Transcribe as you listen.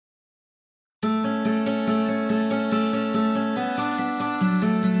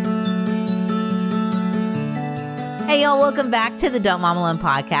Hey, y'all, welcome back to the Don't Mom Alone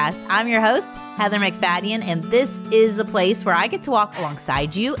podcast. I'm your host, Heather McFadden, and this is the place where I get to walk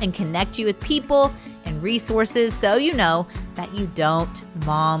alongside you and connect you with people and resources so you know that you don't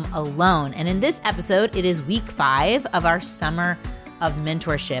mom alone. And in this episode, it is week 5 of our summer of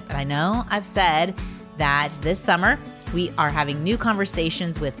mentorship. And I know I've said that this summer, we are having new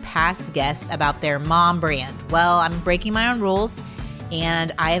conversations with past guests about their mom brand. Well, I'm breaking my own rules,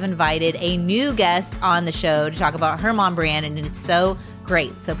 and I have invited a new guest on the show to talk about her mom brand, and it's so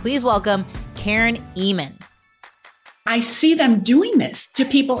great. So please welcome Karen Ehman. I see them doing this to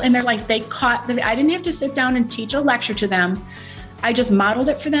people in their life. I didn't have to sit down and teach a lecture to them. I just modeled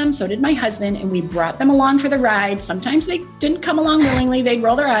it for them. So did my husband, and we brought them along for the ride. Sometimes they didn't come along willingly. They'd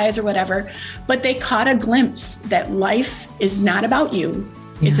roll their eyes or whatever, but they caught a glimpse that life is not about you.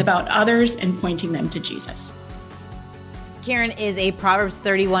 Yeah. It's about others and pointing them to Jesus. Karen is a Proverbs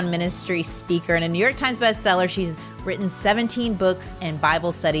 31 ministry speaker and a New York Times bestseller. She's written 17 books and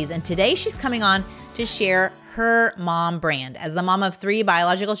Bible studies, and today she's coming on to share her mom brand. As the mom of 3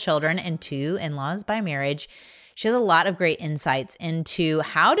 biological children and 2 in-laws by marriage, she has a lot of great insights into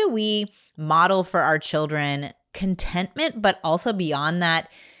how do we model for our children contentment, but also beyond that,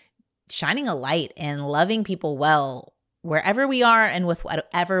 shining a light and loving people well wherever we are and with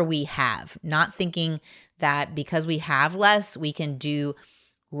whatever we have, not thinking that because we have less, we can do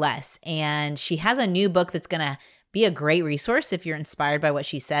less. And she has a new book that's going to be a great resource if you're inspired by what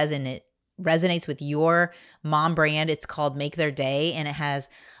she says and it resonates with your mom brand. It's called Make Their Day, and it has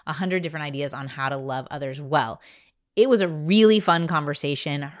 100 different ideas on how to love others well. It was a really fun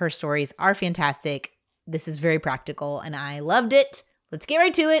conversation. Her stories are fantastic. This is very practical, and I loved it. Let's get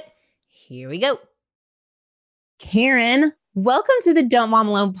right to it. Here we go. Karen, welcome to the Don't Mom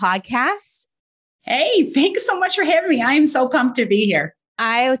Alone podcast. Hey, thanks so much for having me. I am so pumped to be here.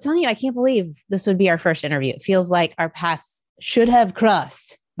 I was telling you, I can't believe this would be our first interview. It feels like our paths should have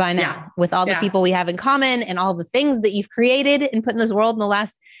crossed by now with all the people we have in common and all the things that you've created and put in this world in the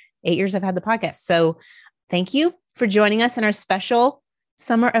last 8 years I've had the podcast. So thank you for joining us in our special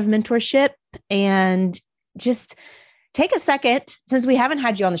summer of mentorship. And just take a second, since we haven't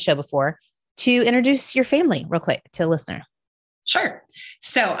had you on the show before, to introduce your family real quick to a listener. Sure.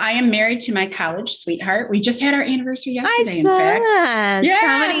 So I am married to my college sweetheart. We just had our anniversary yesterday, in fact. Yeah.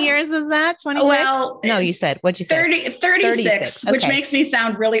 How many years was that? 26? Well, no, you said, what'd you say? 36, okay. Which makes me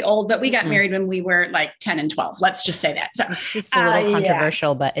sound really old, but we got married when we were like 10 and 12. Let's just say that. So it's just a little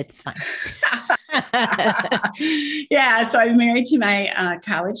controversial, but it's fine. Yeah. So I'm married to my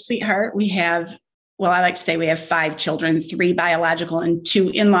college sweetheart. I like to say we have 5 children, 3 biological and 2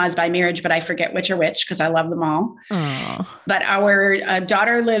 in-laws by marriage, but I forget which are which because I love them all. Aww. But our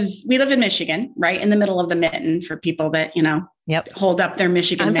daughter we live in Michigan, right in the middle of the mitten for people that, hold up their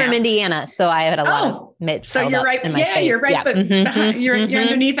Michigan I'm map. from Indiana, so I had a lot of mitts. So you're right. In my face. You're right. Yeah. But you're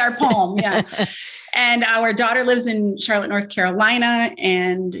underneath our palm. Yeah. And our daughter lives in Charlotte, North Carolina,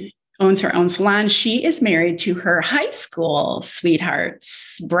 and owns her own salon. She is married to her high school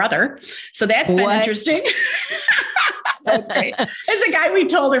sweetheart's brother. So that's been interesting. That's great. As a guy, we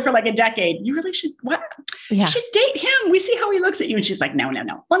told her for like a decade, you really should, You should date him. We see how he looks at you. And she's like, no.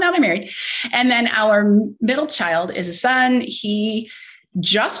 Well, now they're married. And then our middle child is a son. He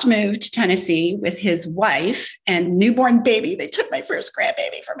just moved to Tennessee with his wife and newborn baby. They took my first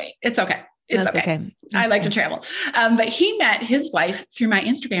grandbaby from me. It's okay. It's okay. I like to travel. But he met his wife through my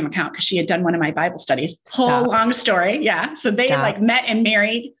Instagram account because she had done one of my Bible studies. Whole long story. Yeah. So they met and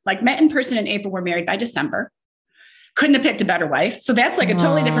married, met in person in April, were married by December. Couldn't have picked a better wife. So that's like a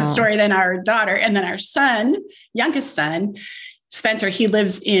totally different story than our daughter. And then our son, youngest son, Spencer, he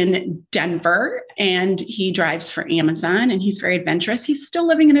lives in Denver and he drives for Amazon and he's very adventurous. He's still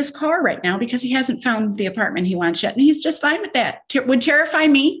living in his car right now because he hasn't found the apartment he wants yet. And he's just fine with that. Would terrify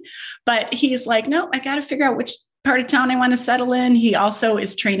me, but he's like, no, I got to figure out which part of town I want to settle in. He also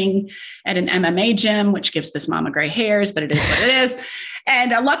is training at an MMA gym, which gives this mama gray hairs, but it is what it is.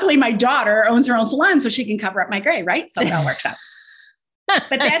 And luckily my daughter owns her own salon so she can cover up my gray, right? So it all works out.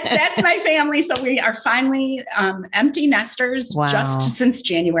 But that's my family. So we are finally empty nesters just since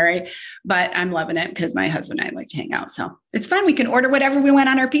January, but I'm loving it because my husband and I like to hang out. So it's fun. We can order whatever we want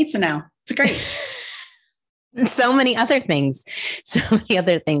on our pizza now. It's great. So many other things.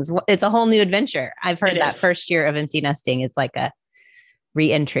 It's a whole new adventure. I've heard that first year of empty nesting is like a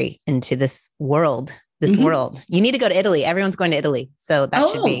re-entry into this world. World. You need to go to Italy. Everyone's going to Italy. So that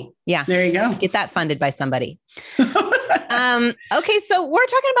should be, there you go. Get that funded by somebody. Okay. So we're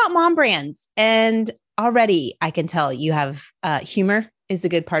talking about mom brands and already I can tell you have humor is a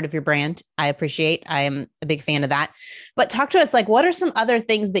good part of your brand. I am a big fan of that. But talk to us, like, what are some other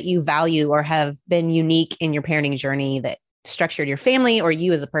things that you value or have been unique in your parenting journey that structured your family or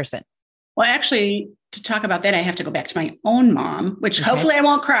you as a person? Well, actually, to talk about that, I have to go back to my own mom, which hopefully I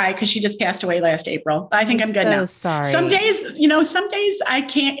won't cry because she just passed away last April. But I think I'm good now. Sorry. Some days I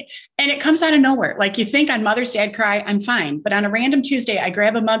can't, and it comes out of nowhere. Like you think on Mother's Day I'd cry, I'm fine. But on a random Tuesday, I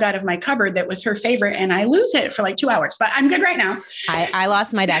grab a mug out of my cupboard that was her favorite and I lose it for like 2 hours. But I'm good right now. I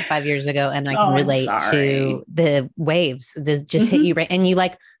lost my dad 5 years ago, and I can relate to the waves that just hit you right. And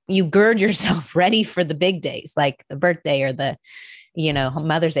you gird yourself ready for the big days, like the birthday or the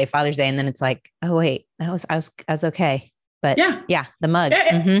Mother's Day, Father's Day. And then it's like, oh wait, I was okay. But yeah, the mug,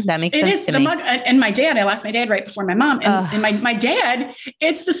 that makes sense to me. The mug and my dad, I lost my dad right before my mom. And my dad,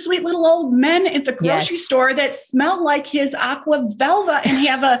 it's the sweet little old men at the grocery store that smell like his aqua velva and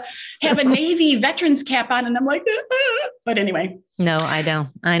have a Navy veterans cap on. And I'm like, but anyway. No, I don't.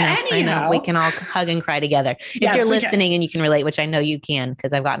 I know. We can all hug and cry together. If you're listening and you can relate, which I know you can,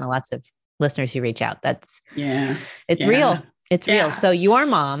 because I've gotten lots of listeners who reach out. It's real. It's real. So your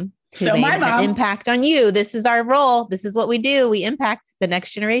mom, who made an impact on you. This is our role. This is what we do. We impact the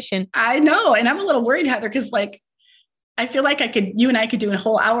next generation. I know. And I'm a little worried, Heather, because I feel like you and I could do a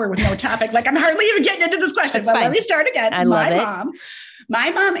whole hour with no topic. Like I'm hardly even getting into this question, but let me start again. I love it.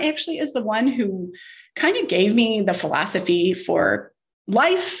 My mom actually is the one who kind of gave me the philosophy for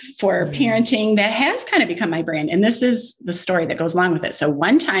life, for parenting that has kind of become my brand. And this is the story that goes along with it. So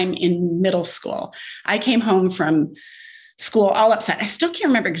one time in middle school, I came home from school all upset. I still can't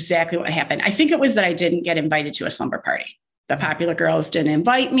remember exactly what happened. I think it was that I didn't get invited to a slumber party. The popular girls didn't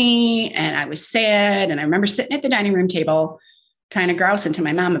invite me and I was sad. And I remember sitting at the dining room table, kind of grousing to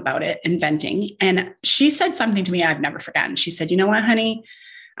my mom about it and venting. And she said something to me I've never forgotten. She said, you know what, honey,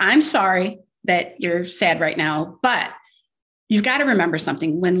 I'm sorry that you're sad right now, but you've got to remember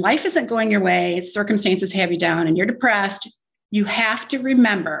something. When life isn't going your way, circumstances have you down and you're depressed, you have to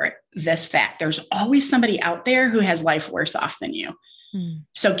remember this fact. There's always somebody out there who has life worse off than you.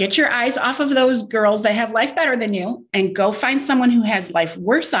 So get your eyes off of those girls that have life better than you and go find someone who has life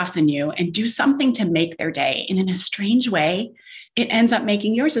worse off than you and do something to make their day. And in a strange way, it ends up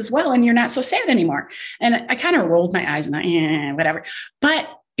making yours as well. And you're not so sad anymore. And I kind of rolled my eyes and thought, whatever. But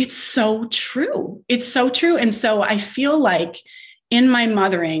it's so true. It's so true. And so I feel like in my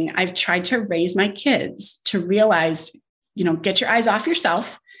mothering, I've tried to raise my kids to realize, get your eyes off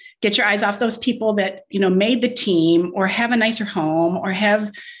yourself, get your eyes off those people that, made the team or have a nicer home or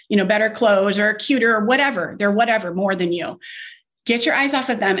have, better clothes or cuter or whatever. They're whatever more than you. Get your eyes off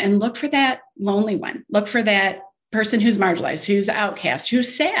of them and look for that lonely one. Look for that person who's marginalized, who's outcast,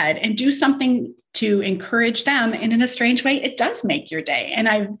 who's sad, and do something to encourage them. And in a strange way, it does make your day. And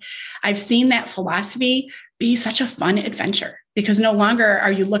I've seen that philosophy be such a fun adventure. Because no longer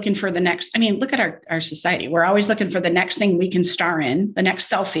are you looking for the next, look at our society. We're always looking for the next thing we can star in, the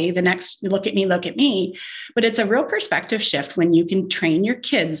next selfie, the next look at me. But it's a real perspective shift when you can train your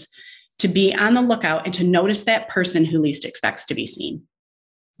kids to be on the lookout and to notice that person who least expects to be seen.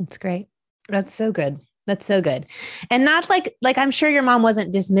 That's great. That's so good. That's so good. And not like I'm sure your mom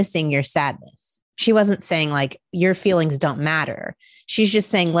wasn't dismissing your sadness. She wasn't saying like your feelings don't matter. She's just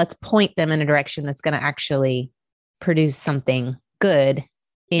saying, let's point them in a direction that's going to actually produce something good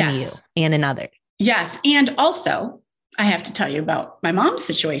in you and in others. Yes. And also, I have to tell you about my mom's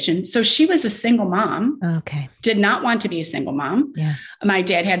situation. So she was a single mom. Okay. Did not want to be a single mom. Yeah. My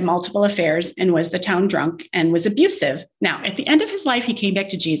dad had multiple affairs and was the town drunk and was abusive. Now, at the end of his life, he came back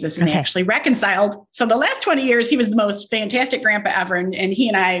to Jesus and they actually reconciled. So the last 20 years, he was the most fantastic grandpa ever. And he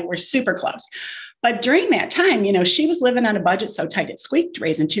and I were super close. But during that time, she was living on a budget so tight it squeaked,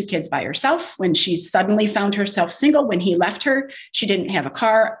 raising 2 kids by herself. When she suddenly found herself single, when he left her, she didn't have a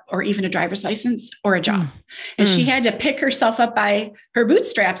car or even a driver's license or a job. And she had to pick herself up by her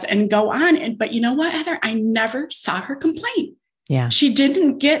bootstraps and go on. But you know what, Heather? I never saw her complain. Yeah. She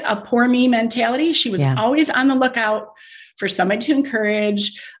didn't get a poor me mentality. She was always on the lookout for somebody to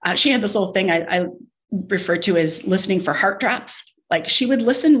encourage. She had this little thing I refer to as listening for heart drops. Like she would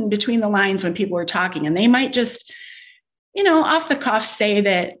listen between the lines when people were talking and they might just, off the cuff say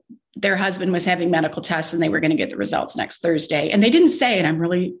that their husband was having medical tests and they were going to get the results next Thursday. And they didn't say it. I'm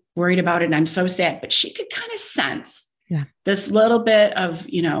really worried about it. And I'm so sad, but she could kind of sense this little bit of,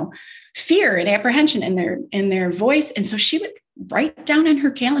 fear and apprehension in their voice. And so she would write down in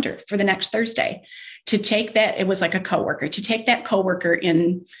her calendar for the next Thursday to take that. It was like a coworker, to take that coworker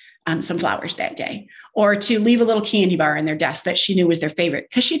in some flowers that day, or to leave a little candy bar in their desk that she knew was their favorite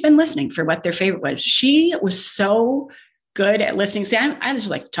because she'd been listening for what their favorite was. She was so good at listening. See, I just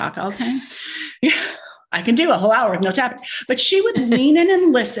like to talk all the time. I can do a whole hour with no topic, but she would lean in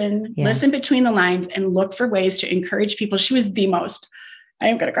and listen between the lines and look for ways to encourage people. She was the most, I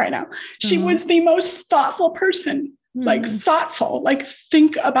am going to cry now. She was the most thoughtful person, like thoughtful, like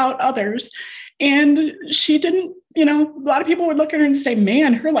think about others. And she didn't, a lot of people would look at her and say,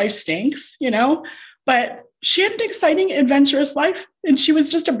 man, her life stinks, but she had an exciting, adventurous life. And she was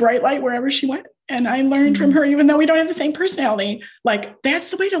just a bright light wherever she went. And I learned from her, even though we don't have the same personality, like that's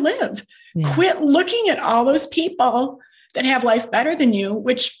the way to live. Yeah. Quit looking at all those people that have life better than you,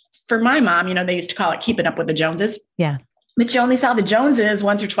 which for my mom, they used to call it keeping up with the Joneses. Yeah. But you only saw the Joneses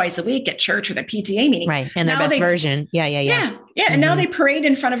once or twice a week at church or the PTA meeting. Right. And their best version. Yeah. And now they parade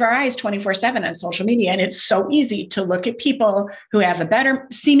in front of our eyes 24/7 on social media. And it's so easy to look at people who have a better,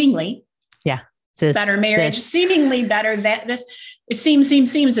 seemingly better marriage, seemingly better that this, it seems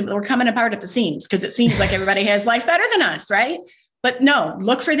that we're coming apart at the seams because it seems like everybody has life better than us. Right. But no,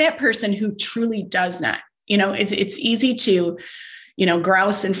 look for that person who truly does not. It's easy to,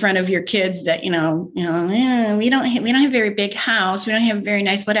 grouse in front of your kids that, we don't have a very big house. We don't have a very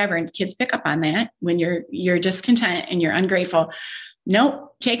nice, whatever. And kids pick up on that when you're discontent and you're ungrateful.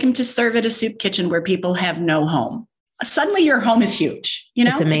 Nope. Take them to serve at a soup kitchen where people have no home. Suddenly your home is huge.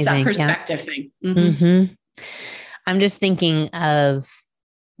 It's amazing. It's that perspective thing. I'm just thinking of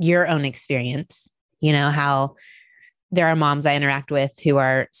your own experience, how there are moms I interact with who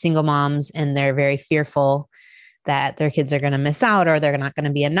are single moms and they're very fearful that their kids are going to miss out or they're not going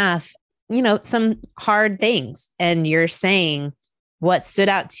to be enough, some hard things. And you're saying what stood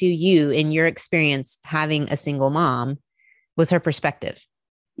out to you in your experience having a single mom was her perspective.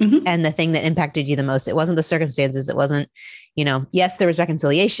 And the thing that impacted you the most, it wasn't the circumstances. It wasn't, yes, there was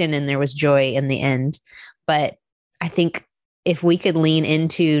reconciliation and there was joy in the end. But I think if we could lean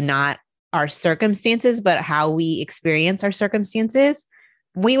into not our circumstances, but how we experience our circumstances,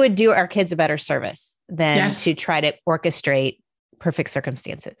 we would do our kids a better service than to try to orchestrate perfect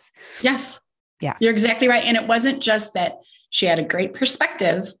circumstances. Yes. Yeah. You're exactly right. And it wasn't just that she had a great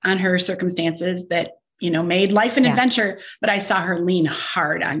perspective on her circumstances that, made life an adventure, but I saw her lean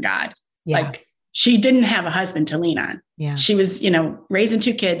hard on God. Yeah. Like she didn't have a husband to lean on. Yeah. She was, raising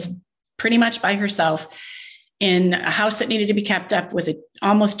 2 kids pretty much by herself in a house that needed to be kept up with an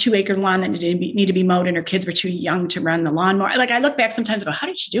almost 2-acre lawn that needed to be mowed. And her kids were too young to run the lawnmower. Like I look back sometimes and go, how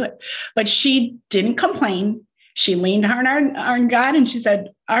did she do it? But she didn't complain. She leaned hard on God and she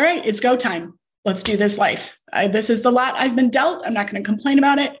said, all right, it's go time. Let's do this life. This is the lot I've been dealt. I'm not going to complain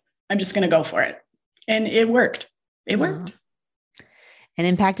about it. I'm just going to go for it. And it worked. It worked. And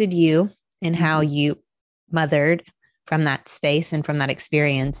impacted you in how you mothered from that space and from that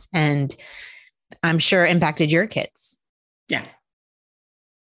experience. And I'm sure impacted your kids. Yeah.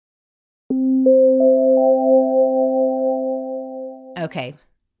 Okay.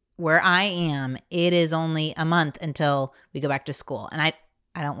 Where I am, it is only a month until we go back to school. And I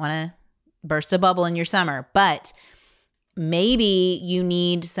don't want to burst a bubble in your summer, but maybe you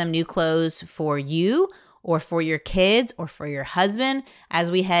need some new clothes for you or for your kids or for your husband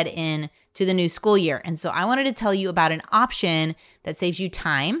as we head in to the new school year. And so I wanted to tell you about an option that saves you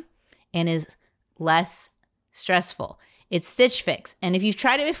time and is less stressful. It's Stitch Fix. And if you've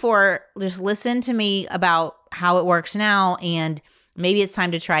tried it before, just listen to me about how it works now. And maybe it's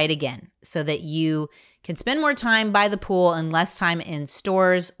time to try it again so that you can spend more time by the pool and less time in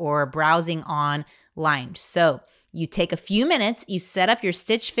stores or browsing online. So you take a few minutes, you set up your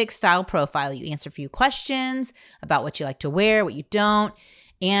Stitch Fix style profile, you answer a few questions about what you like to wear, what you don't,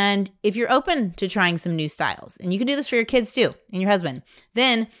 and if you're open to trying some new styles, and you can do this for your kids too, and your husband,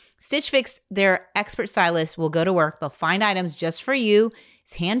 then Stitch Fix, their expert stylists, will go to work. They'll find items just for you.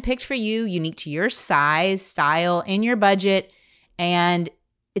 It's handpicked for you, unique to your size, style, and your budget, and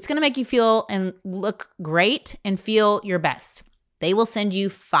it's going to make you feel and look great and feel your best. They will send you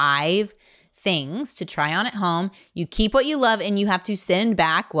 5 things to try on at home. You keep what you love and you have to send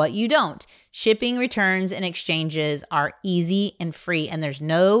back what you don't. Shipping, returns, and exchanges are easy and free, and there's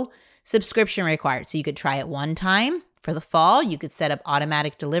no subscription required. So you could try it one time for the fall. You could set up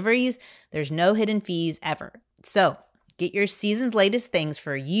automatic deliveries. There's no hidden fees ever. So get your season's latest things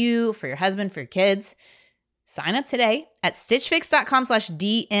for you, for your husband, for your kids. Sign up today at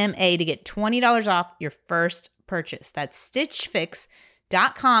stitchfix.com/DMA to get $20 off your first purchase. That's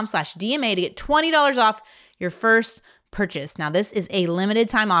stitchfix.com/DMA to get $20 off your first purchase. Now, this is a limited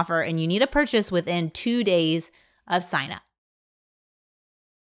time offer and you need to purchase within 2 days of sign up.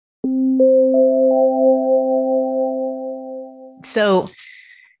 So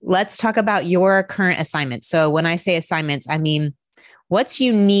let's talk about your current assignment. So when I say assignments, I mean, what's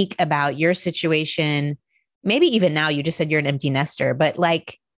unique about your situation? Maybe even now, you just said you're an empty nester, but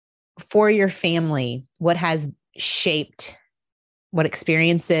like for your family, what has shaped what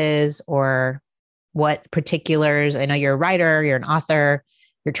experiences or what particulars? I know you're a writer, you're an author,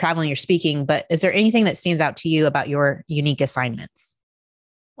 you're traveling, you're speaking, but is there anything that stands out to you about your unique assignments?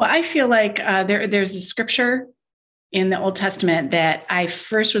 Well, I feel like there's a scripture in the Old Testament that I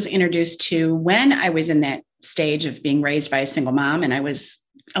first was introduced to when I was in that stage of being raised by a single mom, and I was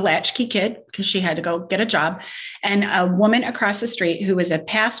a latchkey kid because she had to go get a job. And a woman across the street who was a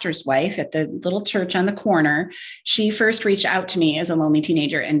pastor's wife at the little church on the corner, she first reached out to me as a lonely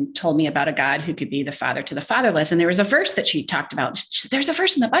teenager and told me about a God who could be the father to the fatherless. And there was a verse that she talked about. She said, there's a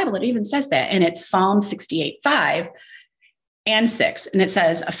verse in the Bible that even says that. And it's Psalm 68:5 and 6. And it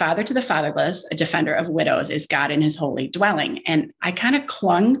says, a father to the fatherless, a defender of widows is God in his holy dwelling. And I kind of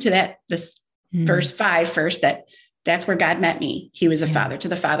clung to this verse 5 first, that's where God met me. He was a father to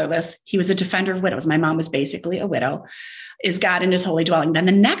the fatherless. He was a defender of widows. My mom was basically a widow. Is God in his holy dwelling. Then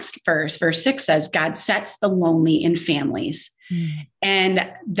the next verse 6 says, God sets the lonely in families. And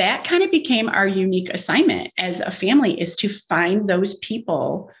that kind of became our unique assignment as a family, is to find those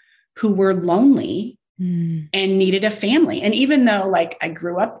people who were lonely and needed a family. And even though like I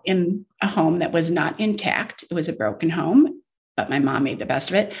grew up in a home that was not intact, it was a broken home, but my mom made the best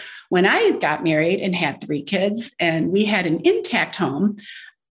of it. When I got married and had 3 kids and we had an intact home,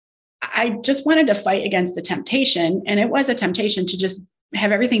 I just wanted to fight against the temptation. And it was a temptation to just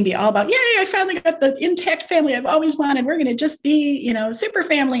have everything be all about, yay, I finally got the intact family I've always wanted. We're going to just be, super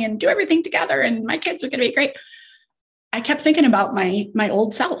family and do everything together. And my kids are going to be great. I kept thinking about my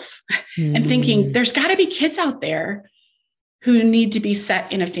old self and thinking there's got to be kids out there who need to be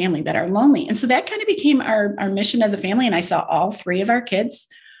set in a family that are lonely. And so that kind of became our mission as a family. And I saw all 3 of our kids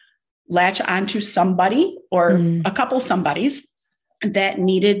latch onto somebody or a couple somebodies that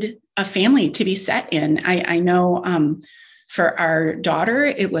needed a family to be set in. I know for our daughter,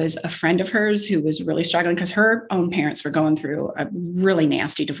 it was a friend of hers who was really struggling because her own parents were going through a really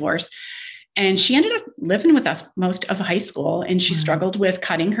nasty divorce. And she ended up living with us most of high school, and she struggled with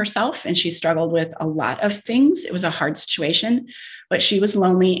cutting herself, and she struggled with a lot of things. It was a hard situation, but she was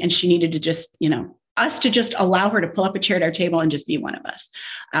lonely and she needed to just, us to just allow her to pull up a chair at our table and just be one of us.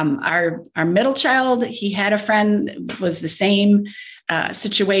 Our middle child, he had a friend that was the same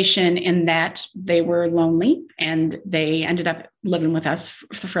situation in that they were lonely and they ended up living with us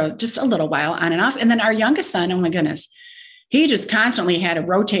for just a little while on and off. And then our youngest son, oh my goodness, he just constantly had a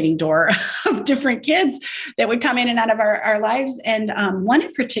rotating door of different kids that would come in and out of our lives. And one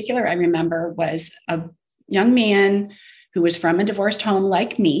in particular I remember was a young man who was from a divorced home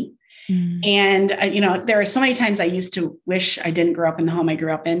like me. And, there are so many times I used to wish I didn't grow up in the home I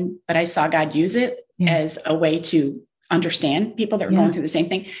grew up in, but I saw God use it as a way to understand people that were going through the same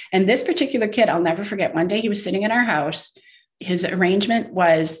thing. And this particular kid, I'll never forget, one day he was sitting in our house. His arrangement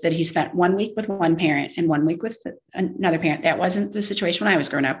was that he spent 1 week with one parent and 1 week with another parent. That wasn't the situation when I was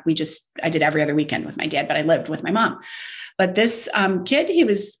growing up. I did every other weekend with my dad, but I lived with my mom. But this kid, he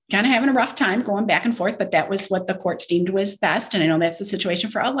was kind of having a rough time going back and forth, but that was what the courts deemed was best. And I know that's the situation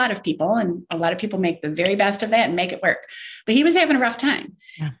for a lot of people, and a lot of people make the very best of that and make it work. But he was having a rough time.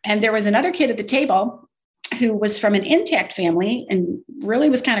 Yeah. And there was another kid at the table who was from an intact family and really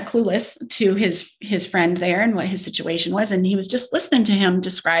was kind of clueless to his friend there and what his situation was. And he was just listening to him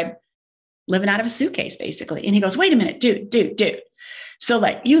describe living out of a suitcase, basically. And he goes, wait a minute, dude. So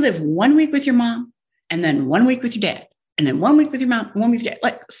like you live 1 week with your mom and then 1 week with your dad and then 1 week with your mom, 1 week with your dad.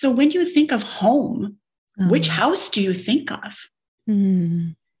 Like, so when you think of home, which house do you think of?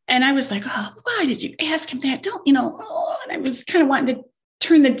 And I was like, oh, why did you ask him that? And I was kind of wanting to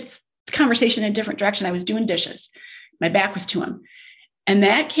turn the conversation in a different direction. I was doing dishes. My back was to him. And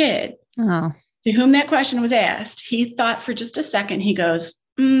that kid to whom that question was asked, he thought for just a second. He goes,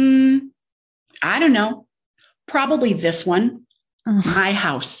 I don't know, probably this one, my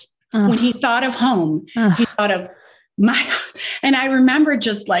house. When he thought of home, he thought of my house. And I remember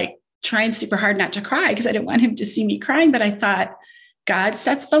just like trying super hard not to cry because I didn't want him to see me crying. But I thought, God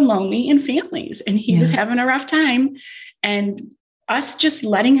sets the lonely in families, and he was having a rough time. And us just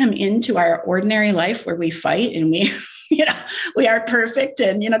letting him into our ordinary life where we fight and we are perfect.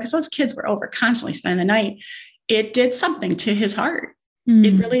 And, because those kids were over constantly spending the night, it did something to his heart.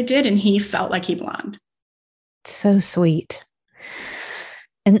 It really did. And he felt like he belonged. So sweet.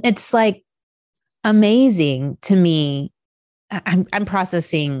 And it's like amazing to me. I'm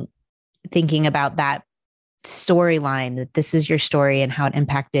processing, thinking about that storyline, that this is your story and how it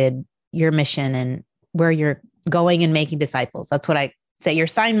impacted your mission and where you're going and making disciples. That's what I say. Your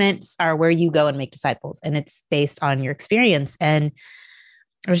assignments are where you go and make disciples, and it's based on your experience. And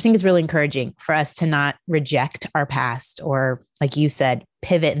I just think it's really encouraging for us to not reject our past or, like you said,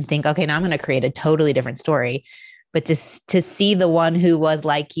 pivot and think, okay, now I'm going to create a totally different story. But to see the one who was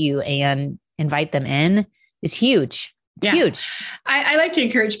like you and invite them in is huge. It's huge. I like to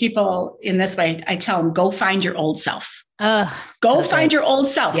encourage people in this way. I tell them, go find your old self. Go find your old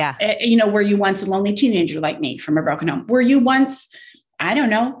self. Yeah. Were you once a lonely teenager like me from a broken home? Were you once, I don't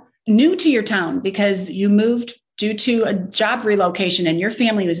know, new to your town because you moved due to a job relocation and your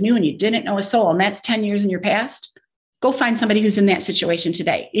family was new and you didn't know a soul, and that's 10 years in your past? Go find somebody who's in that situation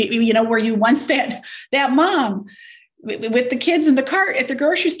today. Were you once that mom with the kids in the cart at the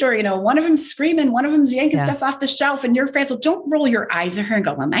grocery store, one of them's screaming, one of them's yanking stuff off the shelf, and you're frazzled. Don't roll your eyes at her and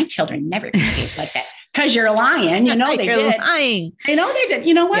go, well, my children never behaved like that. Because you're lying. They did. Lying. They know they did.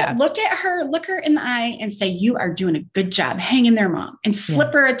 You know what? Yeah. Look her in the eye and say, you are doing a good job. Hang in there, Mom. And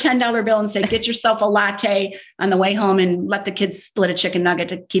slip her a $10 bill and say, get yourself a latte on the way home and let the kids split a chicken nugget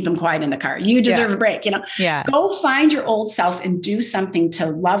to keep them quiet in the car. You deserve a break. Go find your old self and do something to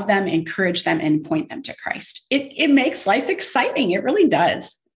love them, encourage them, and point them to Christ. It makes life exciting. It really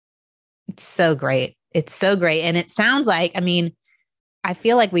does. It's so great. It's so great. And it sounds like, I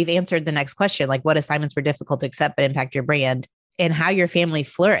feel like we've answered the next question, like what assignments were difficult to accept but impact your brand and how your family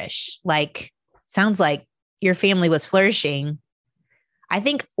flourished. Like, sounds like your family was flourishing. I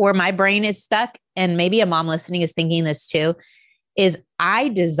think where my brain is stuck, and maybe a mom listening is thinking this too, is I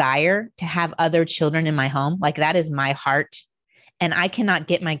desire to have other children in my home. Like that is my heart. And I cannot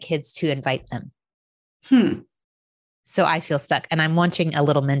get my kids to invite them. So I feel stuck and I'm wanting a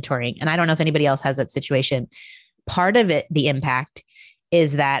little mentoring. And I don't know if anybody else has that situation. Part of it, the impact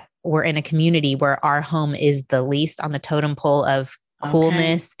is that we're in a community where our home is the least on the totem pole of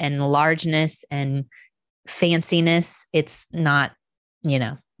coolness and largeness and fanciness. It's not,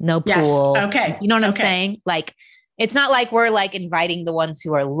 no pool. Okay. You know what I'm saying? Like, it's not like we're like inviting the ones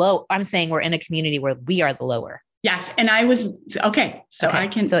who are low. I'm saying we're in a community where we are the lower. Yes. And I was, I can.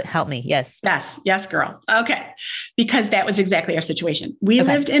 So help me. Yes. Yes, girl. Okay. Because that was exactly our situation. We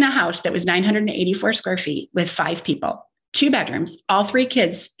lived in a house that was 984 square feet with 5 people. 2 bedrooms, all 3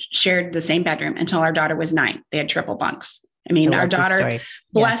 kids shared the same bedroom until our daughter was 9. They had triple bunks. Our daughter,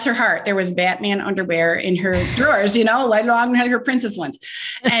 bless her heart, there was Batman underwear in her drawers, right along with her princess ones.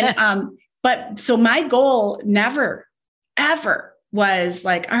 And, but so my goal never, ever was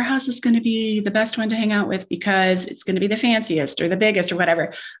like, our house is going to be the best one to hang out with because it's going to be the fanciest or the biggest or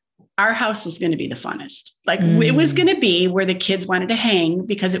whatever. Our house was going to be the funnest. Like it was going to be where the kids wanted to hang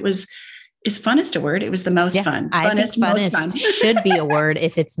because is funnest a word? It was the most fun. Funnest, most fun. Should be a word.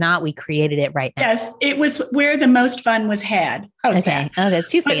 If it's not, we created it right now. Yes, it was where the most fun was had. Okay. Oh, that's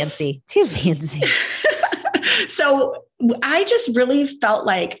too fancy. Too fancy. So I just really felt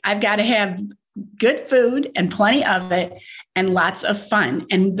like I've got to have good food and plenty of it and lots of fun.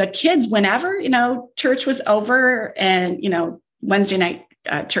 And the kids, whenever, church was over and, Wednesday night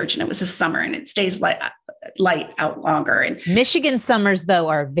church, and it was a summer and it stays light out longer. And Michigan summers, though,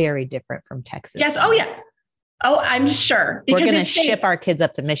 are very different from Texas. Yes. Oh, yes. Oh, I'm sure. We're going to ship our kids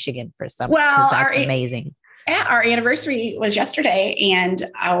up to Michigan for summer. Well, that's amazing. Our anniversary was yesterday, and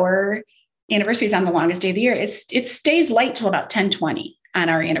our anniversary is on the longest day of the year. It stays light till about 10:20 on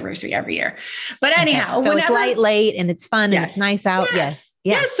our anniversary every year. But anyhow, so it's late and it's fun and it's nice out. Yes.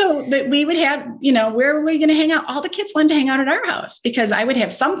 Yeah. So that we would have, where were we going to hang out? All the kids wanted to hang out at our house because I would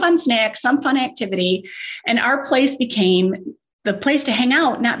have some fun snack, some fun activity. And our place became the place to hang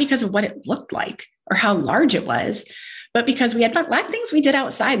out, not because of what it looked like or how large it was, but because we had fun. A lot of things we did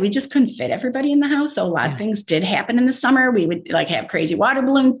outside. We just couldn't fit everybody in the house. So a lot of things did happen in the summer. We would have crazy water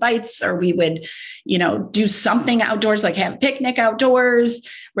balloon fights, or we would, do something outdoors, like have a picnic outdoors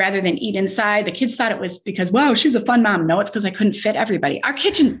rather than eat inside. The kids thought it was because, wow, she's a fun mom. No, it's because I couldn't fit everybody. Our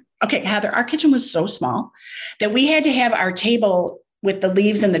kitchen, Heather, our kitchen was so small that we had to have our table with the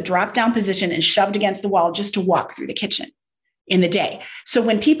leaves in the drop down position and shoved against the wall just to walk through the kitchen in the day. So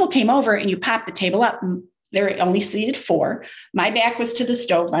when people came over and you popped the table up, they're only seated 4. My back was to the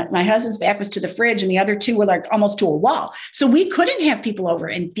stove. My husband's back was to the fridge, and the other 2 were like almost to a wall. So we couldn't have people over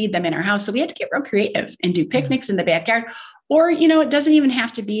and feed them in our house. So we had to get real creative and do picnics in the backyard. Or, it doesn't even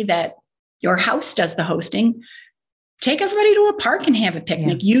have to be that your house does the hosting. Take everybody to a park and have a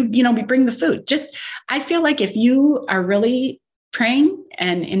picnic. We bring the food. I feel like if you are really praying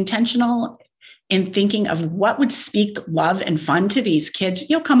and intentional in thinking of what would speak love and fun to these kids,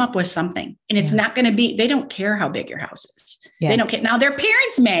 you'll come up with something. And it's not going to be, they don't care how big your house is. Yes. They don't care. Now their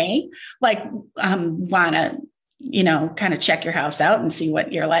parents may want to, kind of check your house out and see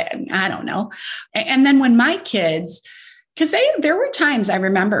what you're like. I don't know. And then when my kids, Because there were times I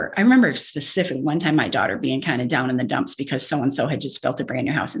remember specifically one time my daughter being kind of down in the dumps because so-and-so had just built a brand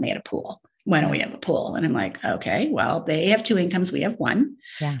new house and they had a pool. Why don't we have a pool? And I'm like, okay, well, they have 2 incomes. We have one.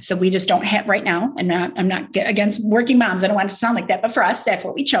 Yeah. So we just don't have right now. I'm not against working moms. I don't want it to sound like that, but for us, that's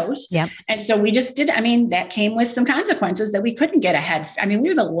what we chose. Yeah. And so we just did. That came with some consequences that we couldn't get ahead. We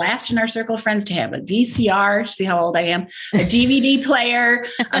were the last in our circle of friends to have a VCR. See how old I am? A DVD player,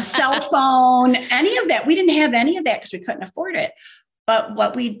 a cell phone, any of that. We didn't have any of that because we couldn't afford it. But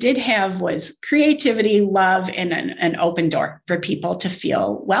what we did have was creativity, love, and an open door for people to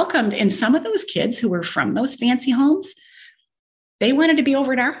feel welcomed. And some of those kids who were from those fancy homes, they wanted to be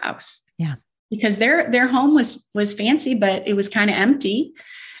over at our house. Yeah. Because their home was fancy, but it was kind of empty.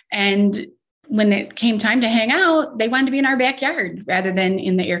 And when it came time to hang out, they wanted to be in our backyard rather than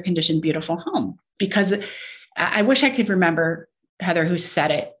in the air-conditioned, beautiful home. Because I wish I could remember Heather, who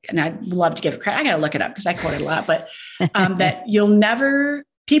said it, and I'd love to give credit. I got to look it up because I quote it a lot, but that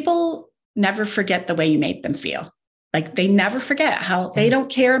people never forget the way you made them feel. Like they never forget how they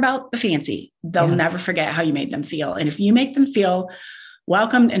don't care about the fancy. They'll never forget how you made them feel. And if you make them feel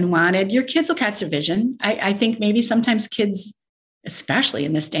welcomed and wanted, your kids will catch a vision. I think maybe sometimes kids, especially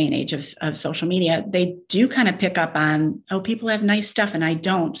in this day and age of social media, they do kind of pick up on, oh, people have nice stuff and I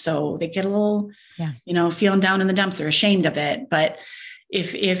don't. So they get a little, feeling down in the dumps or ashamed of it. But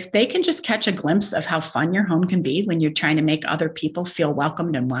if they can just catch a glimpse of how fun your home can be when you're trying to make other people feel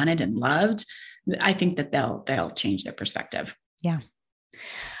welcomed and wanted and loved, I think that they'll change their perspective. Yeah.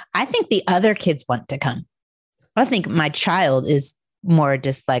 I think the other kids want to come. I think my child is more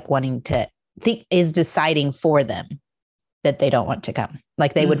just like is deciding for them that they don't want to come.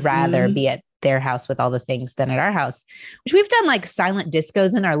 Like they would rather be at their house with all the things than at our house, which we've done like silent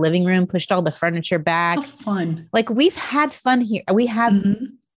discos in our living room, pushed all the furniture back. How fun. Like we've had fun here. We have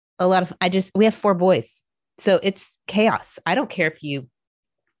a lot of, we have 4 boys. So it's chaos. I don't care if you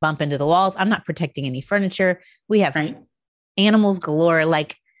bump into the walls. I'm not protecting any furniture. We have animals galore.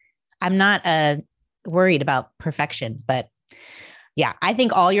 Like I'm not worried about perfection, but yeah, I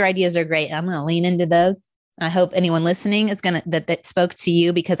think all your ideas are great. I'm going to lean into those. I hope anyone listening is that spoke to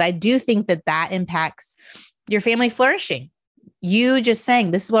you, because I do think that impacts your family flourishing. You just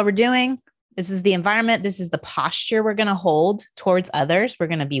saying, this is what we're doing. This is the environment. This is the posture we're going to hold towards others. We're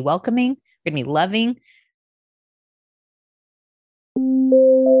going to be welcoming. We're going to be loving.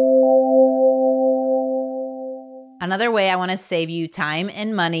 Another way I want to save you time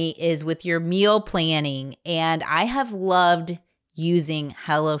and money is with your meal planning. And I have loved using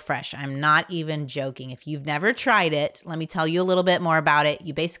HelloFresh. I'm not even joking. If you've never tried it, let me tell you a little bit more about it.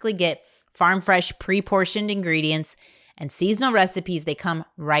 You basically get farm fresh, pre-portioned ingredients and seasonal recipes. They come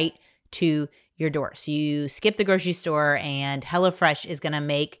right to your door. So you skip the grocery store, and HelloFresh is going to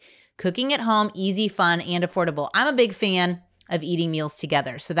make cooking at home easy, fun, and affordable. I'm a big fan of eating meals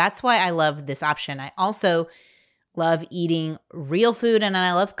together. So that's why I love this option. I also love eating real food, and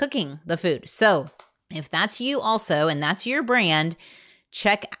I love cooking the food. So if that's you also, and that's your brand,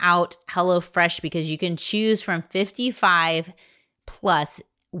 check out HelloFresh, because you can choose from 55 plus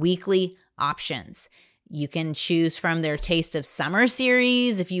weekly options. You can choose from their Taste of Summer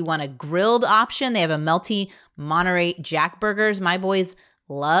series. If you want a grilled option, they have a melty Monterey Jack burgers. My boys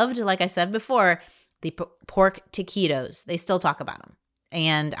loved, like I said before, the pork taquitos. They still talk about them.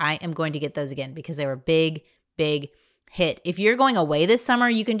 And I am going to get those again because they were big hit. If you're going away this summer,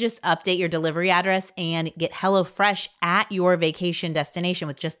 you can just update your delivery address and get HelloFresh at your vacation destination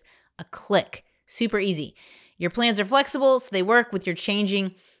with just a click. Super easy. Your plans are flexible, so they work with your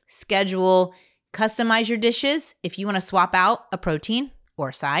changing schedule. Customize your dishes. If you want to swap out a protein or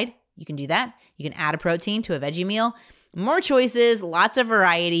a side, you can do that. You can add a protein to a veggie meal. More choices, lots of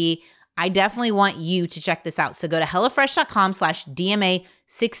variety. I definitely want you to check this out. So go to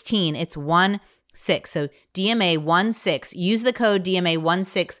HelloFresh.com/DMA16. It's 16. So DMA16, use the code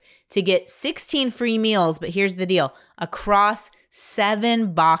DMA16 to get 16 free meals. But here's the deal: across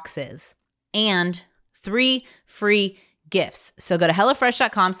 7 boxes and 3 free gifts. So go to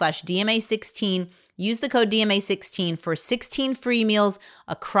HelloFresh.com/DMA16, use the code DMA16 for 16 free meals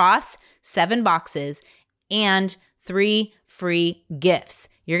across 7 boxes and 3 free gifts.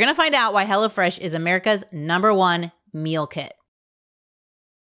 You're going to find out why HelloFresh is America's #1 meal kit.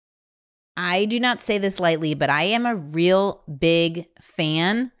 I do not say this lightly, but I am a real big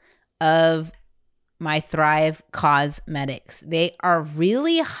fan of my Thrive Cosmetics. They are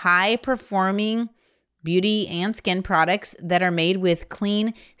really high performing beauty and skin products that are made with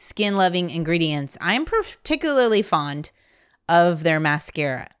clean, skin loving ingredients. I'm particularly fond of their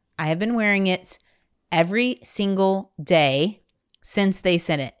mascara. I have been wearing it every single day since they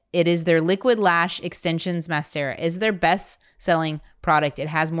sent it. It is their Liquid Lash Extensions Mascara. It's their best-selling product. It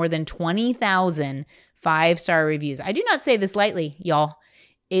has more than 20,000 5-star reviews. I do not say this lightly, y'all.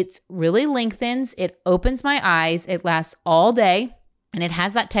 It really lengthens. It opens my eyes. It lasts all day. And it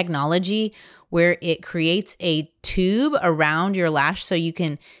has that technology where it creates a tube around your lash so you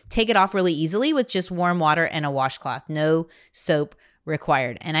can take it off really easily with just warm water and a washcloth. No soap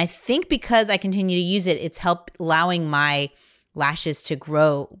required. And I think because I continue to use it, it's allowing my lashes to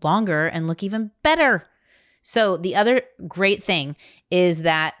grow longer and look even better. So the other great thing is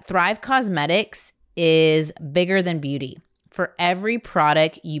that Thrive Cosmetics is bigger than beauty. For every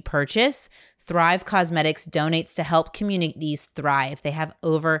product you purchase, Thrive Cosmetics donates to help communities thrive. They have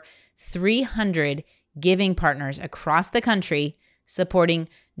over 300 giving partners across the country supporting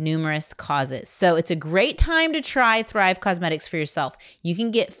numerous causes. So it's a great time to try Thrive Cosmetics for yourself. You can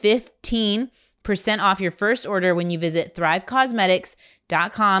get 15% off your first order when you visit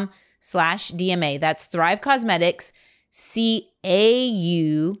thrivecosmetics.com/DMA. That's Thrive Cosmetics, CAUSE,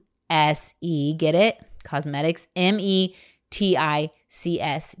 get it? Cosmetics,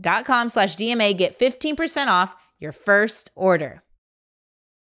 METICS.com/DMA. Get 15% off your first order.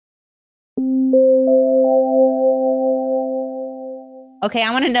 Okay,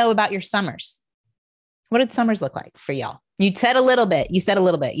 I want to know about your summers. What did summers look like for y'all? You said a little bit. You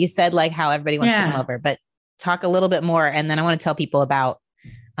said like how everybody wants to come over, but talk a little bit more. And then I want to tell people about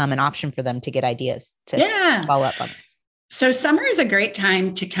an option for them to get ideas to follow up on this. So summer is a great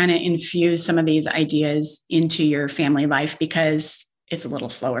time to kind of infuse some of these ideas into your family life because it's a little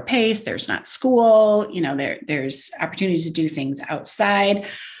slower pace. There's not school, there's opportunities to do things outside.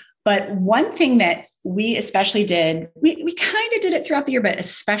 But one thing that we especially did, we kind of did it throughout the year, but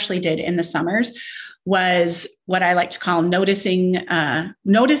especially did in the summers, was what I like to call notice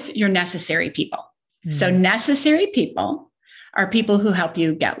your necessary people. Mm-hmm. So necessary people are people who help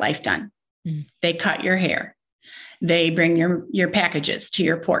you get life done. Mm-hmm. They cut your hair. They bring your packages to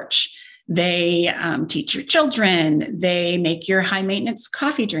your porch. They teach your children. They make your high maintenance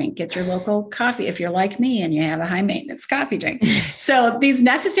coffee drink. Get your local coffee if you're like me and you have a high maintenance coffee drink. So these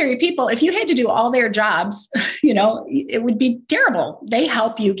necessary people, if you had to do all their jobs, it would be terrible. They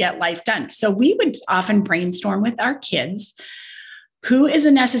help you get life done. So we would often brainstorm with our kids, who is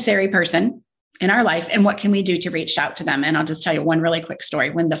a necessary person in our life and what can we do to reach out to them? And I'll just tell you one really quick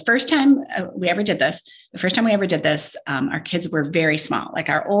story. When the first time we ever did this, our kids were very small. Like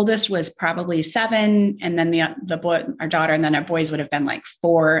our oldest was probably 7, and then the boy, our daughter, and then our boys would have been like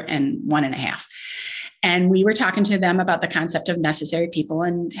 4 and 1.5. And we were talking to them about the concept of necessary people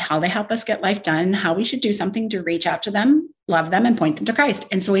and how they help us get life done, how we should do something to reach out to them, love them, and point them to Christ.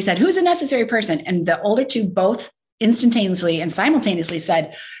 And so we said, who's a necessary person? And the older two both instantaneously and simultaneously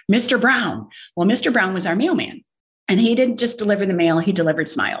said, Mr. Brown. Well, Mr. Brown was our mailman, and he didn't just deliver the mail, he delivered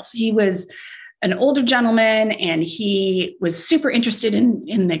smiles. He was an older gentleman, and he was super interested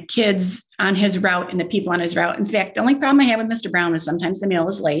in the kids on his route and the people on his route. In fact, the only problem I had with Mr. Brown was sometimes the mail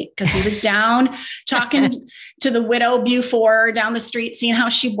was late because he was down talking to the widow Buford down the street, seeing how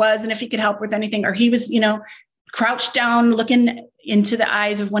she was and if he could help with anything, or he was, crouched down looking into the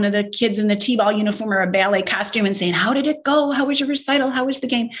eyes of one of the kids in the T-ball uniform or a ballet costume and saying, how did it go? How was your recital? How was the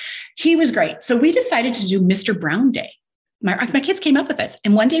game? He was great. So we decided to do Mr. Brown Day. My kids came up with this.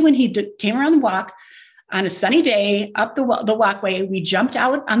 And one day when he came around the walk on a sunny day up the walkway, we jumped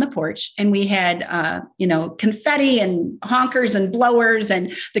out on the porch and we had, confetti and honkers and blowers.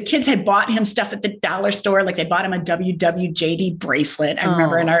 And the kids had bought him stuff at the dollar store. Like they bought him a WWJD bracelet. I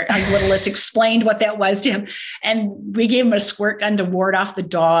remember, and our littlest explained what that was to him. And we gave him a squirt gun to ward off the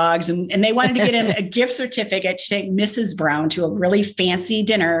dogs. And they wanted to get him a gift certificate to take Mrs. Brown to a really fancy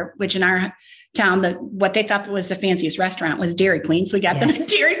dinner, which in our town, what they thought was the fanciest restaurant was Dairy Queen. So we got them at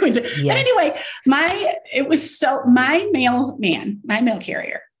Dairy Queen. But anyway, my mail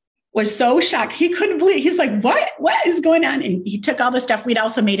carrier was so shocked. He couldn't believe. He's like, what is going on? And he took all the stuff. We'd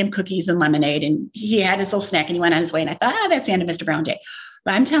also made him cookies and lemonade, and he had his little snack and he went on his way. And I thought, that's the end of Mr. Brown Day.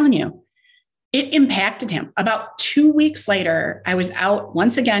 But I'm telling you, it impacted him. About 2 weeks later, I was out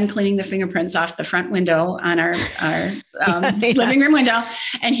once again cleaning the fingerprints off the front window on our living room window.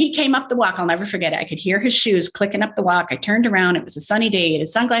 And he came up the walk. I'll never forget it. I could hear his shoes clicking up the walk. I turned around. It was a sunny day. He had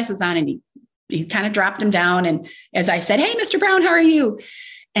his sunglasses on, and he kind of dropped them down. And as I said, hey, Mr. Brown, how are you?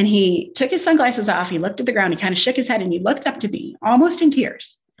 And he took his sunglasses off. He looked at the ground. He kind of shook his head and he looked up to me almost in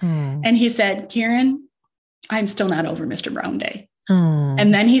tears. And he said, Karen, I'm still not over Mr. Brown Day.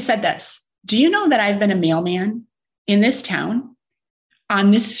 And then he said this. Do you know that I've been a mailman in this town,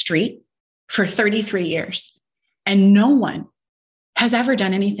 on this street, for 33 years, and no one has ever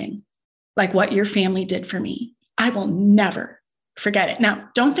done anything like what your family did for me? I will never forget it. Now,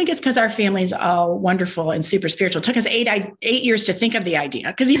 don't think it's because our family's all wonderful and super spiritual. It took us 8 years to think of the idea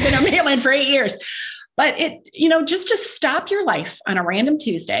because you've been a mail-in for 8 years. But just to stop your life on a random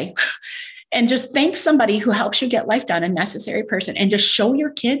Tuesday and just thank somebody who helps you get life done, a necessary person, and just show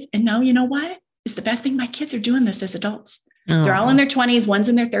your kids. And now, you know what? It's the best thing. My kids are doing this as adults. Oh. They're all in their 20s, one's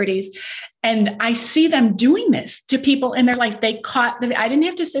in their 30s. And I see them doing this to people in their life. I didn't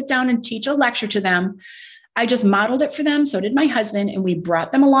have to sit down and teach a lecture to them. I just modeled it for them. So did my husband. And we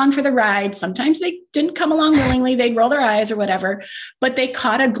brought them along for the ride. Sometimes they didn't come along willingly. They'd roll their eyes or whatever, but they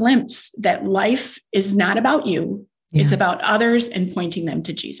caught a glimpse that life is not about you. Yeah. It's about others and pointing them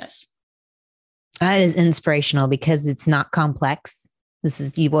to Jesus. That is inspirational because it's not complex. This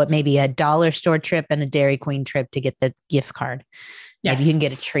is maybe a dollar store trip and a Dairy Queen trip to get the gift card. Yes. Maybe you can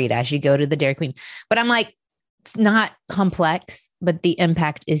get a treat as you go to the Dairy Queen. But I'm like, it's not complex, but the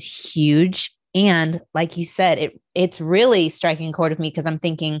impact is huge. And like you said, it's really striking a chord with me because I'm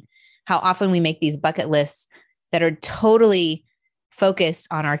thinking how often we make these bucket lists that are totally focused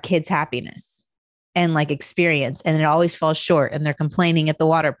on our kids' happiness and like experience. And it always falls short and they're complaining at the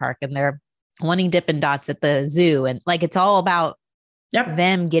water park and they're wanting Dippin' Dots at the zoo. And like, it's all about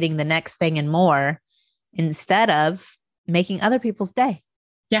them getting the next thing and more instead of making other people's day.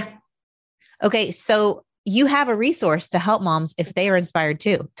 Yeah. Okay. So you have a resource to help moms if they are inspired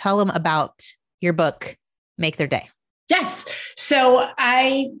too. Tell them about your book, Make Their Day. Yes. So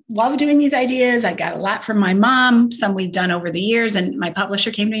I love doing these ideas. I got a lot from my mom, some we've done over the years. And my publisher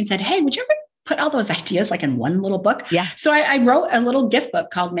came to me and said, hey, would you ever put all those ideas like in one little book? Yeah. So I wrote a little gift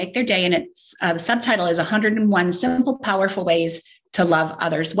book called Make Their Day. And it's the subtitle is 101 Simple, Powerful Ways to Love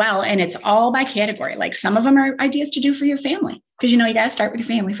Others Well. And it's all by category. Like some of them are ideas to do for your family. Because, you got to start with your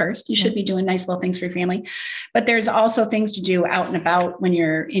family first. You should be doing nice little things for your family. But there's also things to do out and about when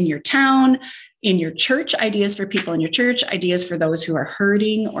you're in your town, in your church, ideas for people in your church, ideas for those who are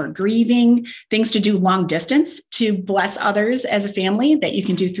hurting or grieving, things to do long distance to bless others as a family that you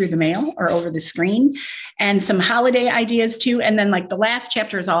can do through the mail or over the screen, and some holiday ideas too. And then like the last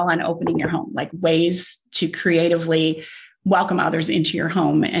chapter is all on opening your home, like ways to creatively welcome others into your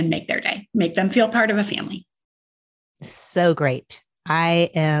home and make their day, make them feel part of a family. So great. I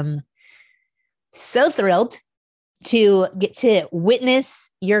am so thrilled to get to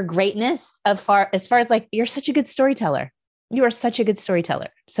witness your greatness as far as like, you're such a good storyteller. You are such a good storyteller.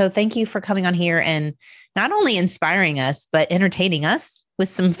 So thank you for coming on here and not only inspiring us, but entertaining us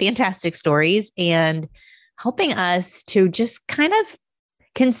with some fantastic stories and helping us to just kind of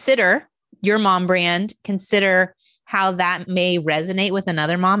consider your mom brand, consider how that may resonate with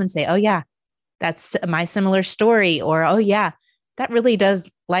another mom and say, oh yeah, that's my similar story. Or, oh yeah, that really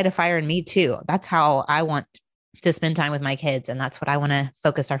does light a fire in me too. That's how I want to spend time with my kids. And that's what I want to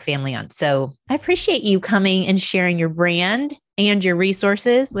focus our family on. So I appreciate you coming and sharing your brand and your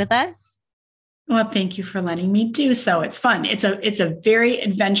resources with us. Well, thank you for letting me do so. It's fun. It's a very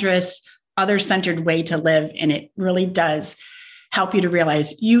adventurous, other-centered way to live. And it really does help you to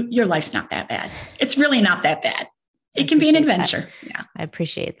realize your life's not that bad. It's really not that bad. It can be an adventure. That. Yeah. I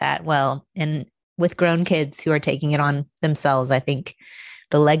appreciate that. Well, and with grown kids who are taking it on themselves, I think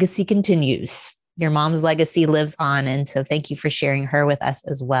the legacy continues. Your mom's legacy lives on. And so thank you for sharing her with us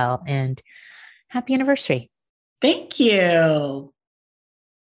as well. And happy anniversary. Thank you.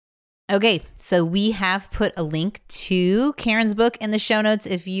 Okay. So we have put a link to Karen's book in the show notes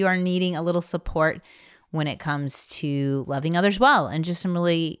if you are needing a little support when it comes to loving others well and just some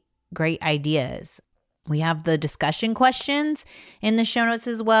really great ideas. We have the discussion questions in the show notes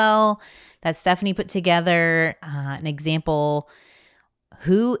as well that Stephanie put together. An example,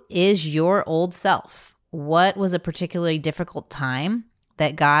 who is your old self? What was a particularly difficult time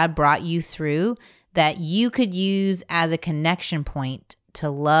that God brought you through that you could use as a connection point to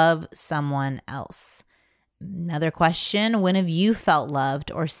love someone else? Another question, when have you felt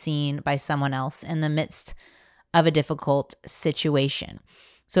loved or seen by someone else in the midst of a difficult situation?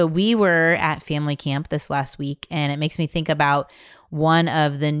 So we were at family camp this last week, and it makes me think about one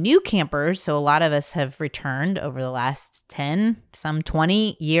of the new campers. So a lot of us have returned over the last 10, some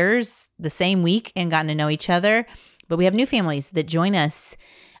 20 years, the same week and gotten to know each other. But we have new families that join us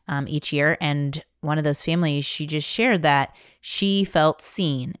each year. And one of those families, she just shared that she felt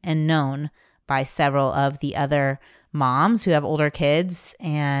seen and known by several of the other moms who have older kids.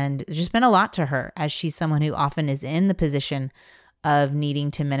 And it's just been a lot to her as she's someone who often is in the position of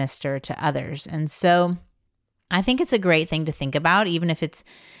needing to minister to others. And so I think it's a great thing to think about, even if it's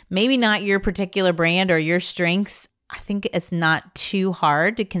maybe not your particular brand or your strengths. I think it's not too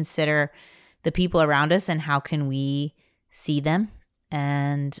hard to consider the people around us and how can we see them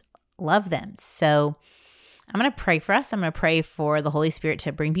and love them. So I'm going to pray for us. I'm going to pray for the Holy Spirit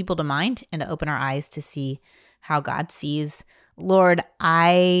to bring people to mind and to open our eyes to see how God sees. Lord,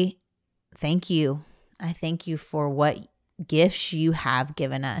 I thank you. I thank you for what gifts you have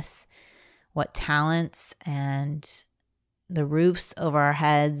given us, what talents and the roofs over our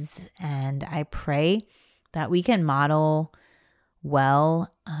heads. And I pray that we can model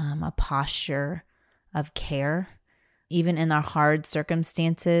well a posture of care, even in our hard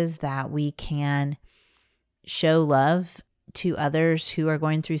circumstances, that we can show love to others who are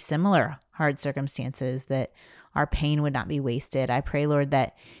going through similar hard circumstances, that our pain would not be wasted. I pray, Lord,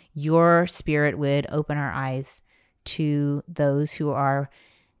 that your Spirit would open our eyes to those who are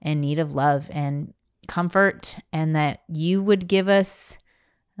in need of love and comfort, and that you would give us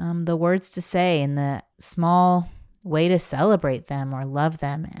the words to say and the small way to celebrate them or love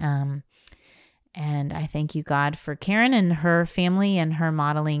them. And I thank you, God, for Karen and her family and her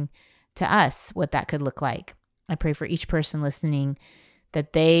modeling to us what that could look like. I pray for each person listening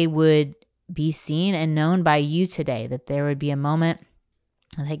that they would be seen and known by you today, that there would be a moment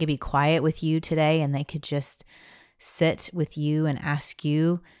and they could be quiet with you today and they could just sit with you and ask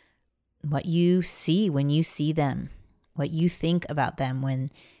you what you see when you see them, what you think about them when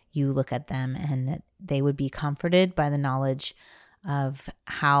you look at them, and that they would be comforted by the knowledge of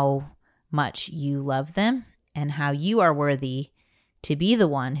how much you love them and how you are worthy to be the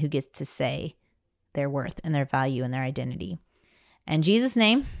one who gets to say their worth and their value and their identity. In Jesus'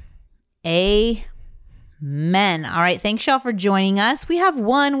 name, amen. All right. Thanks, y'all, for joining us. We have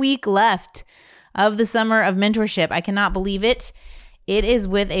 1 week left of the summer of mentorship. I cannot believe it. It is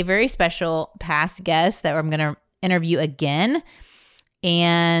with a very special past guest that I'm going to interview again.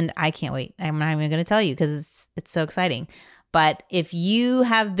 And I can't wait. I'm not even going to tell you because it's so exciting. But if you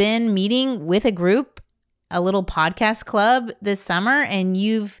have been meeting with a group, a little podcast club this summer, and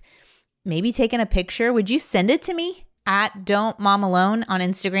you've maybe taken a picture, would you send it to me at Don't Mom Alone on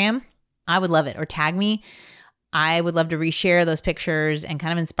Instagram? I would love it. Or tag me. I would love to reshare those pictures and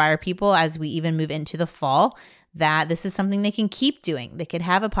kind of inspire people as we even move into the fall, that this is something they can keep doing. They could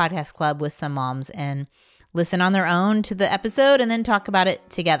have a podcast club with some moms and listen on their own to the episode and then talk about it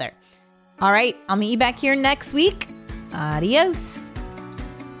together. All right, I'll meet you back here next week. Adios.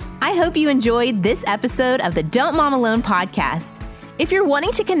 I hope you enjoyed this episode of the Don't Mom Alone podcast. If you're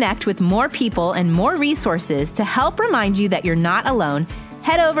wanting to connect with more people and more resources to help remind you that you're not alone,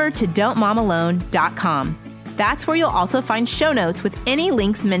 head over to don'tmomalone.com. That's where you'll also find show notes with any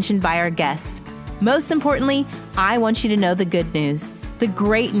links mentioned by our guests. Most importantly, I want you to know the good news, the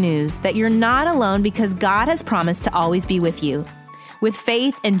great news that you're not alone because God has promised to always be with you. With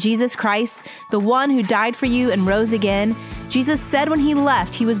faith in Jesus Christ, the one who died for you and rose again, Jesus said when he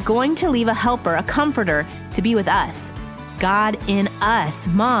left, he was going to leave a helper, a comforter, to be with us. God in us.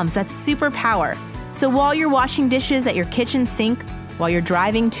 Moms, that's superpower. So while you're washing dishes at your kitchen sink, while you're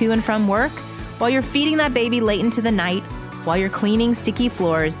driving to and from work, while you're feeding that baby late into the night, while you're cleaning sticky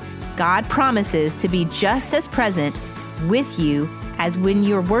floors, God promises to be just as present with you as when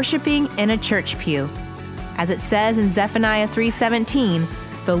you're worshiping in a church pew. As it says in Zephaniah 3:17,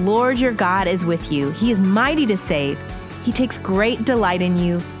 the Lord your God is with you. He is mighty to save. He takes great delight in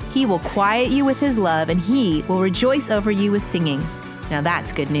you. He will quiet you with his love, and he will rejoice over you with singing. Now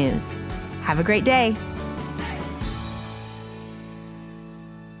that's good news. Have a great day.